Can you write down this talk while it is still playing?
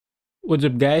What's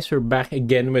up, guys? We're back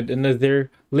again with another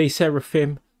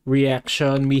Sserafim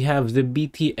reaction. We have the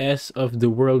BTS of The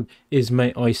World Is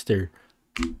My Oyster.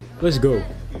 Let's go.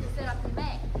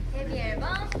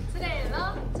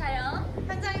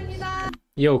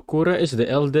 Yo, Kura is the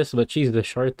eldest, but she's the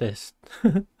shortest.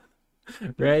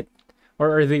 Right?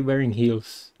 Or are they wearing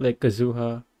heels? Like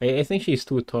Kazuha? I think she's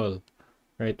too tall,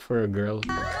 right, for a girl.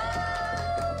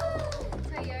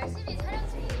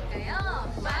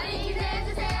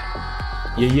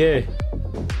 Yeah.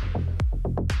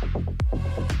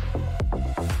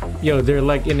 Yo, they're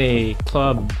like in a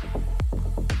club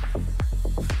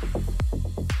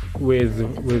with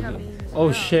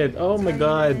oh shit, oh my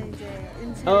god.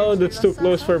 Oh, that's too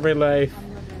close for my life.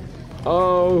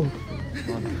 Oh,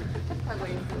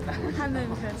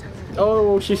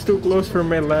 she's too close for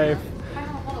my life.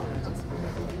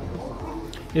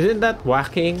 Isn't that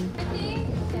whacking?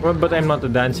 Well, but I'm not a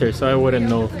dancer, so I wouldn't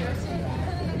know.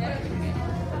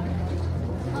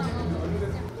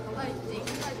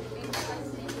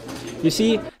 You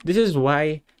see, this is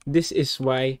why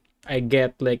I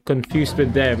get like confused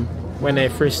with them when I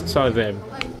first saw them.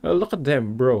 Oh, look at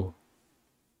them, bro.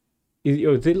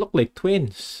 Yo, they look like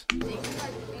twins.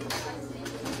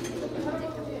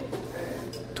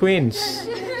 Twins.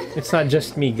 It's not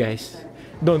just me, guys.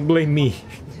 Don't blame me.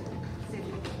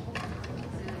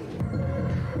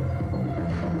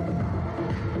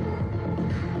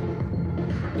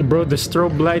 Bro, the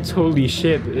strobe lights, holy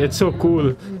shit. It's so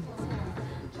cool.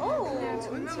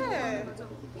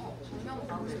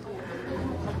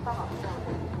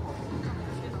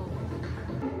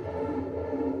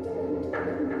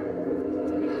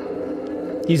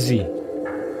 Easy.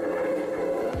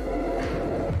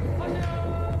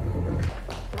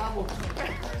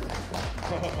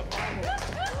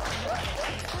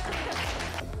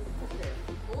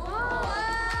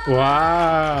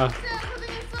 Wow.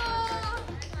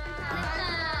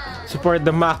 Support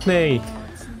the maknae.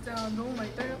 진짜 너무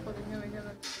많이 떨렸거든요.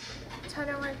 왜냐면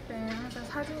촬영할 때 항상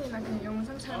사진이나 그냥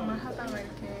영상 촬영만 하다가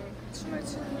이렇게 춤을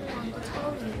추는 건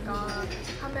처음이니까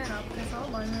카메라 앞에서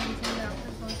많은 분들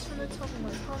앞에서 춤을 춰본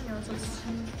건 처음이어서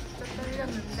진짜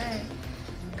떨렸는데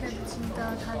그래도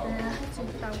진짜 다들 할 수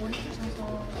있다고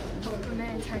해주셔서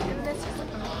덕분에 잘 끝낼 수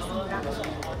있었던 것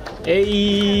같습니다.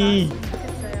 에이.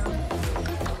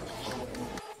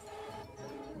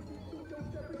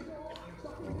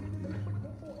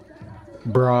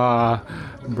 Bruh,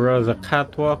 the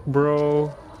catwalk,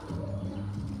 bro.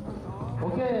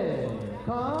 Okay,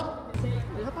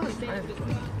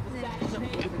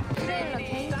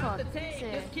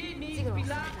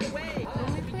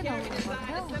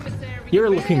 You're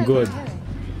looking good.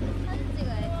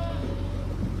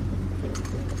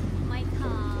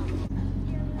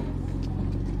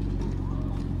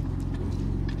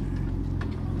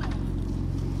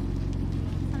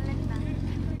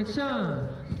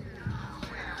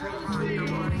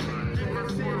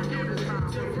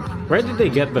 Where did they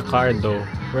get the card though,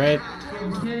 right?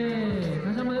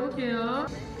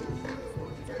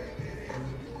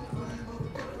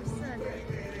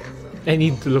 I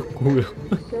need to look cool.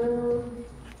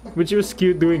 But she was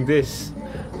cute doing this.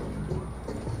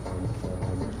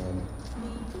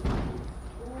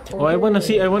 Oh, I wanna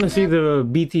see the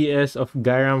BTS of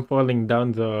Garam falling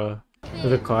down the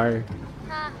car.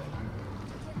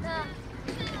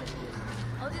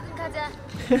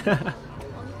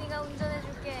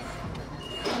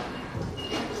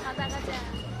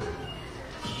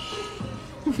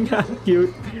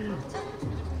 Cute.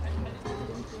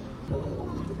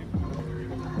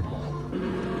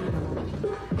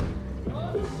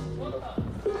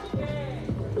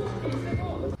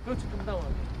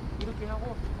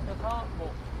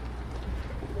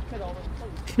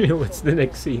 What's the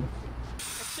next scene?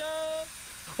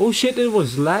 Oh shit, it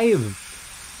was live.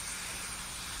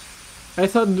 I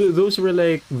thought those were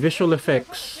like visual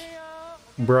effects.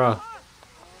 Bruh.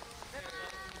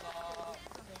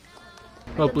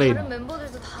 Well played. 다른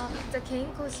멤버들도 다 각자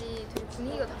개인 컷이 되게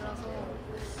분위기가 달라서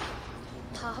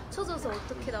다 합쳐져서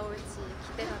어떻게 나올지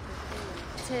기대가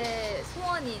되고 제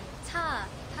소원인 차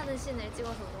타는 씬을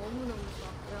찍어서 너무너무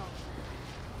좋았고요.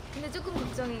 근데 조금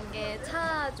걱정인 게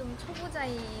차 좀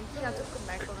초보자인 티가 조금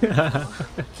날 것 같아서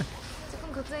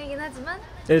조금 걱정이긴 하지만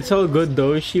It's all good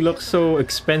though. She looks so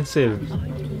expensive.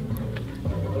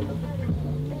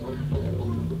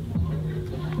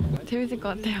 재밌을 것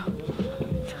같아요.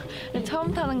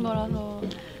 처음 타는 거라서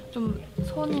좀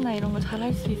손이나 이런 거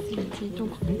잘할 수 있을지 좀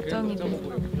걱정이 돼요.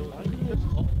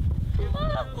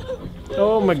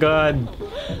 Oh my god.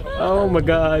 Oh my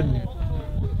god.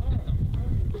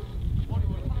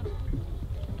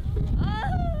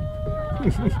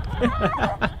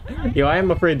 Yo,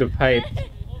 I'm afraid of height.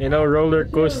 You know, roller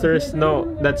coasters?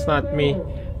 No, that's not me.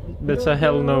 That's a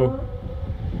hell no.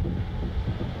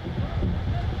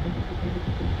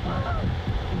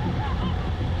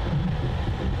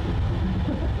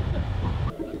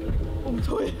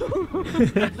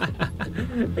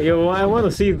 Yo, I want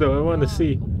to see though. I want to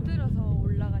see. 엎드려서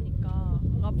올라가니까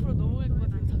뭔가 앞으로 넘어갈 것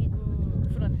같아서 자꾸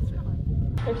불안했어요.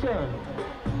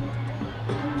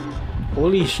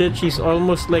 Holy shit, she's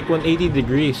almost like 180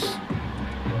 degrees.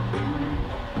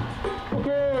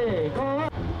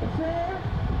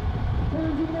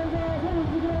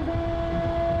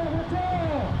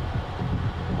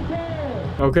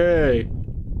 Okay.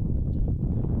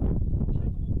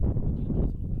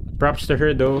 Props to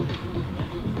her though.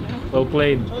 Well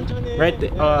played. Right,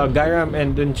 Gairam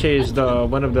and Dunche is the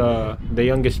one of the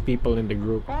youngest people in the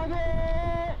group. 오늘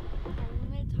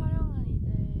촬영은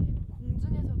이제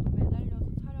공중에서도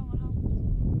매달려서 촬영을 하고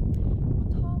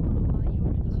처음으로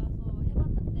마이오를 달아서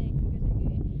해봤는데 그게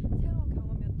되게 새로운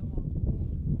경험이었던 것 같고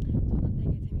저는 되게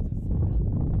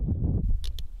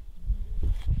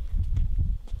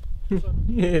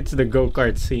재밌었습니다. It's the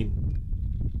go-kart scene.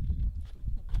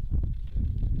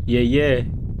 Yeah, yeah.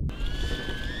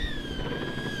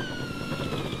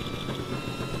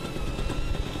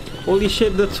 Holy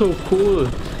shit, that's so cool.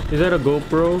 Is that a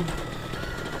GoPro?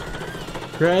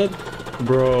 Right?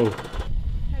 Bro.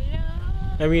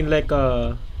 I mean like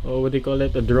a, oh, what do you call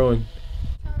it? A drone.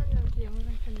 차은이한테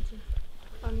영상 편지.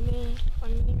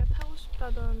 언니가 타고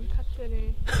싶다던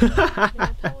카트를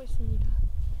내가 타고 있습니다.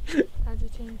 아주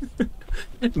재밌어.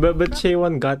 But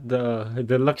Chewan got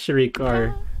the luxury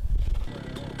car.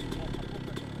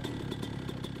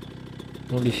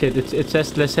 Holy shit, it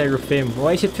says Sserafim.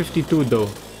 Why is it 52 though?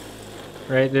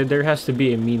 Right, there has to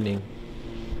be a meaning.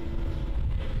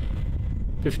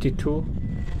 52?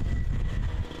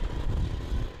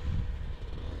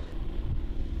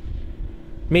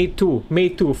 May 2,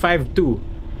 5-2.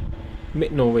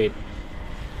 No, wait.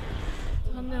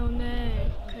 저는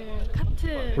오늘 그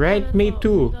카트 Right, May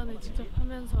 2. 운전을 직접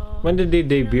하면서 When did they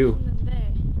debut?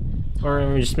 했는데 Or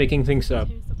am I just making things up?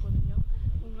 재밌었거든요.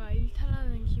 뭔가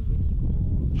일탈하는 기분이고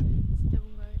진짜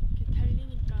뭔가 이렇게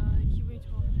달리니까 기분이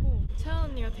좋았고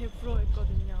채원 언니가 되게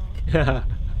부러워했거든요.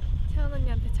 채원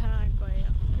언니한테 자랑할 거예요.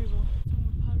 그리고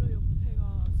정말 바로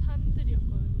옆에가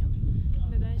산들이었거든요.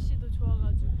 근데 날씨도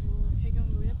좋아가지고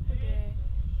배경도 예쁘게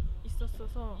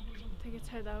있었어서 되게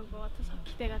잘 나올 것 같아서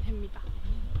기대가 됩니다.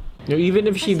 You know, even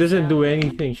if she doesn't do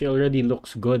anything, she already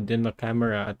looks good in the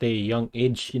camera at a young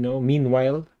age, you know.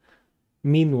 Meanwhile,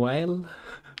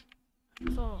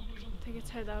 그래서 되게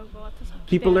잘 나올 것 같아서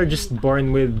people are 기대가 just 됩니다.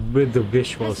 born with the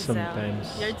visuals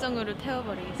sometimes. 열정으로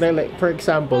태워버리겠습니다. Like for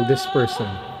example, this person.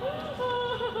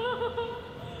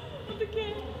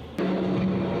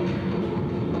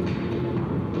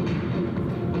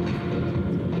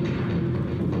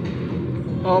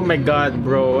 Oh my god,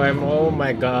 bro. Oh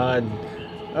my god.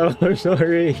 Oh,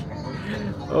 sorry.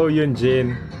 Oh,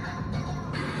 Yunjin.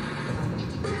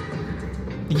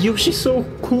 Yo, she's so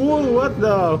cool. What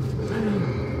the?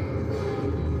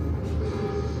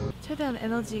 최대한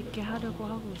에너지 있게 하려고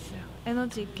하고 있어요.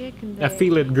 에너지 있게 근데 I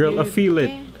feel it, girl. I feel it.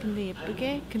 여유 있게, 근데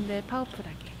예쁘게 근데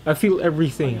파워풀하게. I feel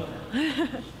everything.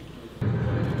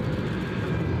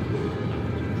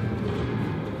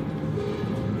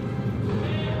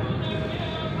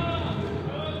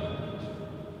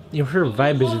 Yo, her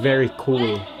vibe is very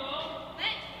cool.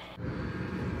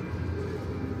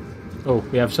 Oh,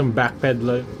 we have some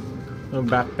backpedaling.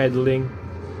 Backpedaling.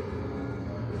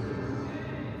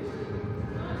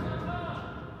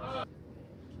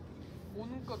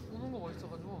 오는 거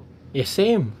멋있어가지고. Yeah,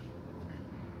 same.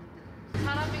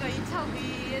 다람이가 2차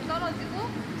위에 떨어지고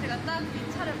제가 딱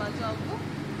이 차를 마주하고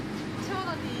채원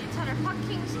언니 이 차를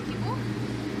파킹 시키고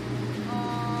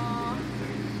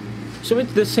So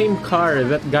it's the same car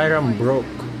that Gairam broke.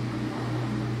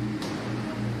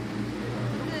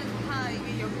 근데 다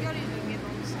이게 연결이 된 게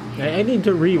너무 신기해. I need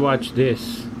to rewatch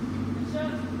this.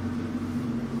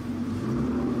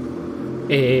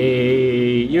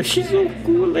 Hey, yo, she's so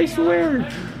cool, I swear.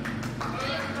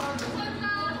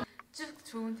 쭉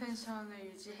좋은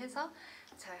텐션을 유지해서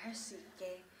잘 할 수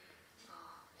있게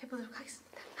해보도록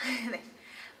하겠습니다. 네,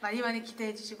 많이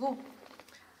기대해 주시고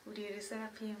우리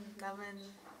르세라핌 남은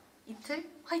이틀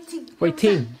화이팅!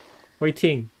 Waiting.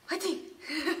 화이팅!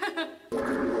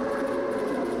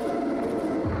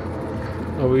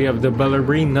 Oh, we have the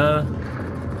ballerina.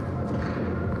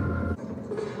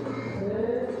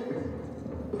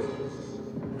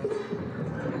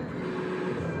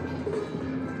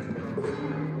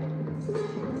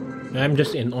 I'm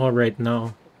just in awe right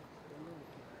now.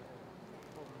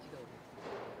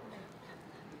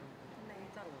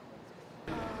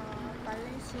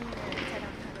 말레이시를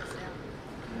촬영하겠어요.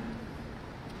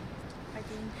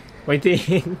 파이팅.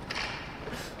 Waiting.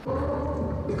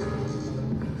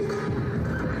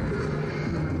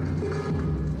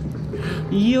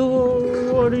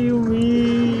 Yo, what do you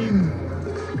mean?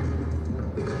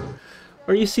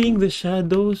 Are you seeing the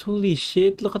shadows? Holy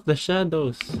shit, look at the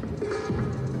shadows.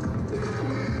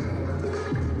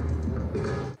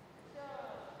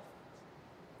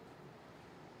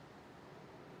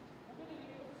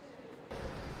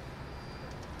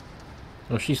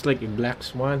 Oh, she's like a black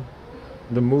swan.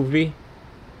 The movie.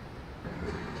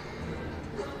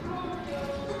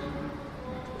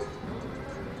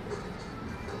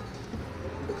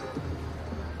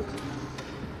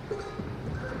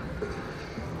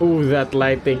 Oh, that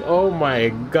lighting. Oh my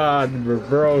god,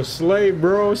 bro. Slay,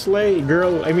 bro. Slay.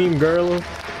 Girl. I mean, girl.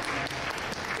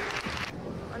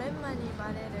 오랜만에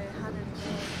발레를 하는데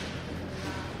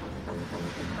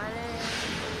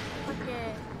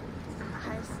발레밖에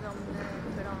할 수 없는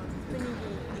그런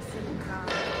분위기 있으니까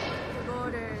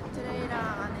그거를 트레일러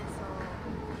안에서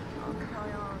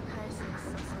표현할 수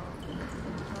있어서 너무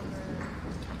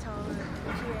좋은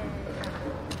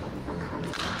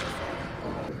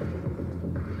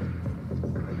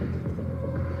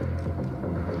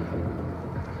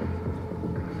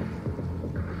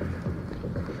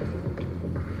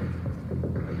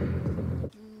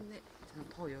네.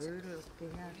 더 여유롭게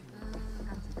해야 돼.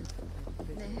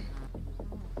 네.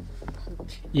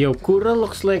 Yo, Kura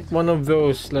looks like one of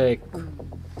those, like...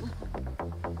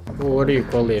 What do you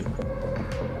call it?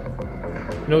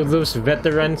 You know, those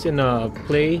veterans in a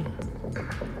play?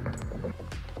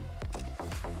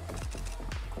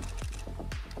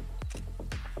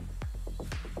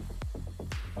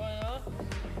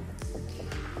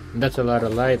 That's a lot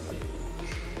of light.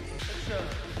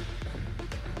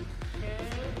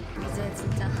 이제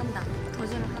진짜 한다,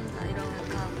 도전을 한다 이런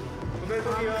약간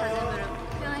마음가짐으로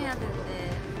표현해야 되는데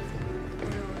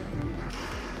어려워요.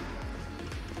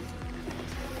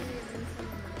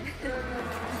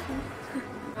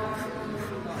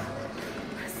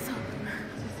 벌써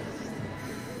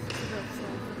집에 없어.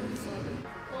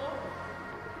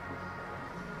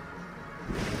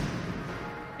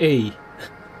 Hey.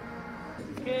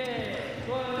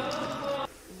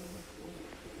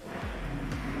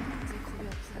 이제 겁이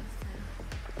없어졌어요.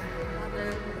 다들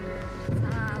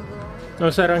사랑하고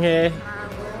Oh, 사랑해.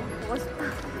 사랑하고 보고 싶다.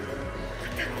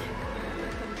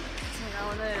 제가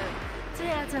오늘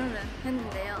트레일러 촬영을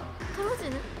했는데요.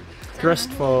 떨어지는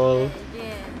Trustful. 촬영을 했는데 이게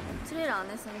트레일러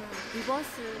안에서는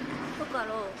리버스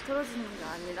효과로 떨어지는 게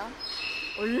아니라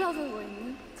올라서고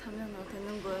있는 장면으로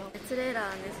되는 거예요. 트레일러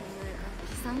안에서는 약간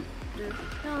비상을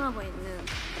표현하고 있는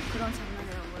그런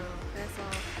장면이라고요. 그래서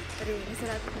우리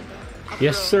르세라핌도 앞으로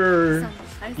Yes, sir. 비상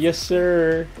할수 Yes,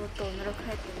 sir. 또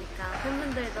노력할 테니까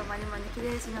팬분들도 많이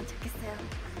기대해 주시면 좋겠어요.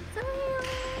 사랑해요.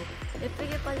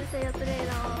 예쁘게 봐주세요,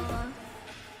 트레일러.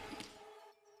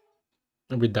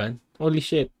 Are we done? Holy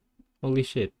shit. Holy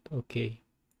shit. Okay.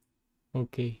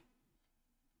 Okay.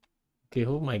 Okay,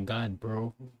 oh my god,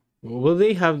 bro. Will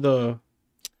they have the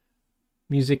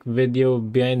music video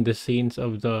behind the scenes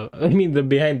of the... I mean, the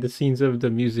behind the scenes of the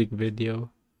music video.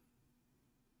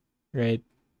 Right?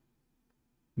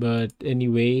 But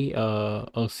anyway,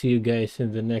 I'll see you guys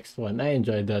in the next one. I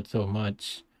enjoyed that so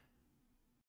much.